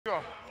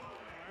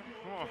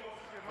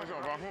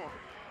y'all. Come on.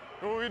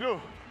 Do what we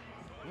do.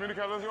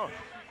 Minicap, let's go.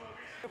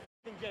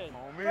 Game.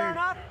 On me. Fair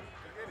enough.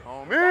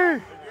 On me.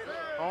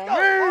 On me.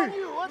 On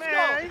you. Let's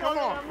Man, go. come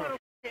on. Let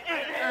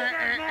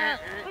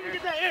me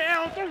get that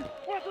on 3.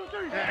 1, 2,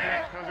 3.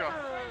 Let's go.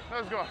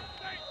 Let's go.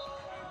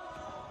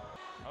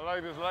 I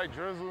like this light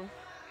drizzle.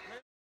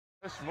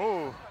 It's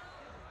smooth.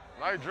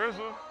 Light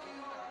drizzle.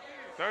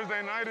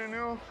 Thursday night in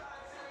there.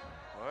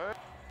 What?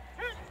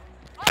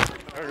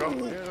 There we go.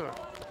 Yeah.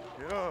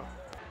 Yeah.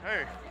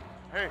 Hey.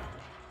 Hey.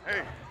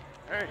 Hey.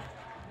 Hey.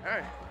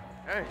 Hey.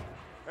 Hey.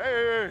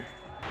 Hey.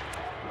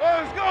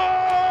 Let's go!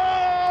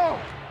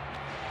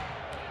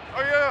 Oh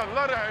yeah,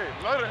 love it, hey,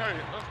 love it, hey.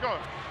 Let's go.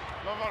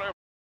 Love all that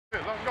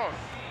shit. Let's go.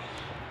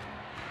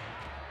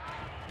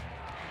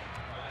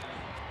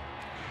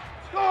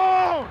 Let's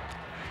go!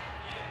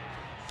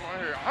 Right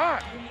here,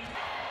 hot.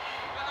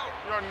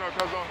 You already know,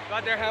 cuz on. Go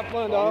out there, have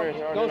fun, dog.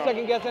 Don't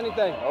second guess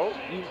anything. Nope.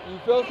 You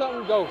feel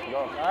something, go. Go.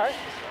 All right?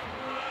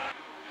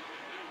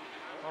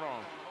 Hold on.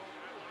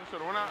 You should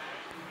have went out.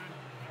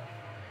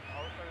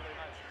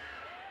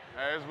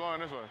 Hey, it's blowing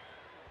this way.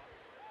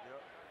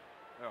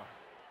 Yeah.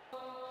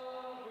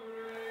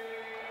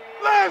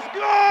 Let's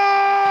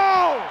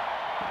go!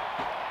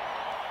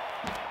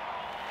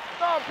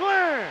 Stop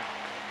playing!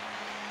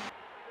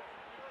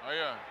 Oh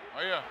yeah,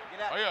 oh yeah,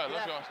 oh yeah,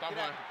 let's go, stop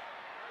playing.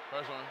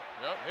 First one,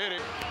 yep, hit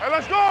it. Hey,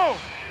 let's go!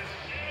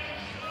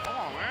 Come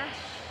on, man.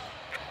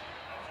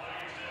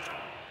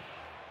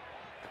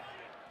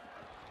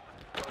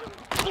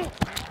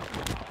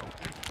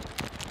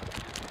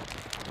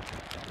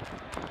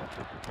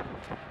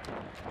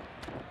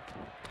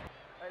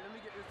 Hey, let me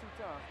get this 2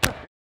 times.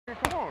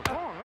 Come on, come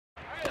on.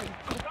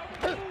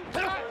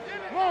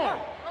 Come on.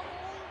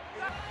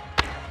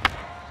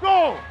 Let's go.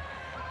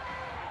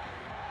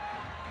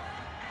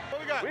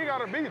 We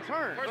got a big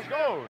turn. Let's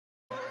go.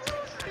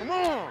 Come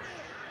on.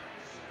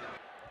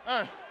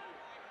 Hey.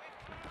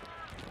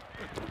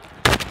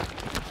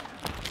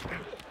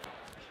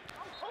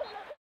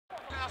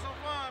 Have some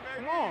fun,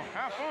 baby. Come on,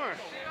 have fun.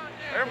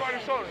 Everybody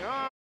show it.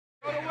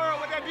 Show the world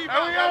what that deep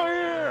Hey, we out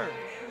here.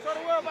 Show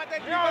the world about that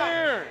deep We out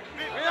here.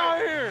 We out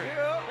here.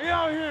 We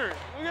out here.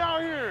 We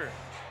out here.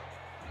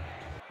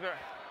 There.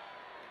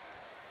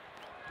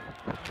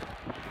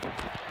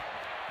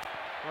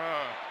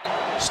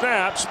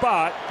 Snap,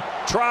 spot,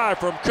 try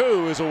from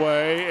Koo is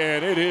away,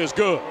 and it is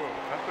good.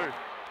 That's 3. All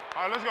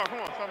right, let's go. Come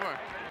on, stop playing.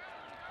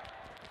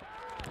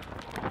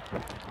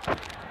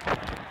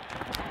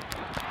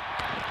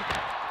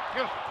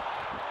 Get him.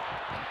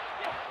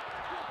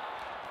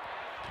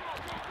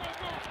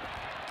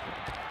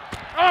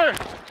 Hey!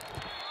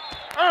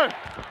 Hey!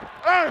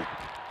 Hey!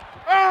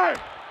 Hey!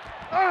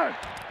 Hey!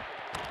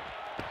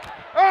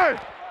 Hey!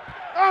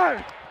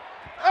 Hey!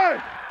 Hey!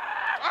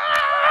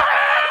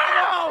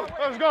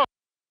 Let's go.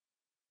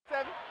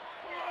 7.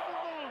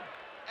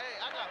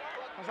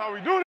 That's how we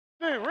do this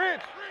thing,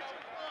 Rich.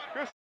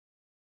 Good.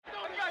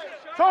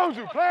 Told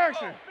you, play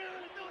action.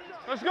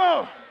 Let's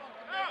go.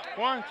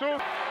 1, 2, 3. Come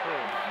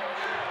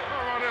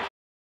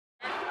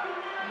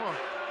on.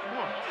 Come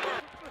on.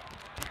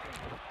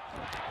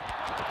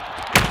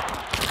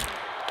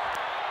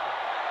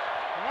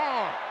 Come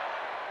on.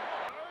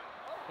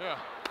 Yeah.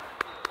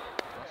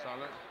 That's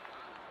solid.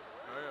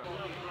 Oh,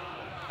 yeah.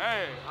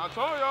 Hey, I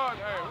told y'all,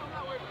 hey.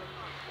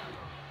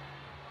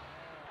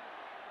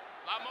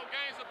 A lot more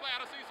games to play. I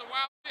done seen some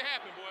wild shit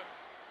happen, boy.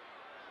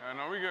 Yeah,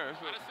 no, we good.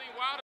 I done seen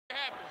wild shit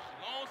happen.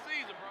 Long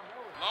season, bro.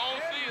 Long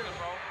season,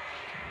 bro.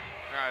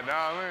 Got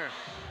dial in.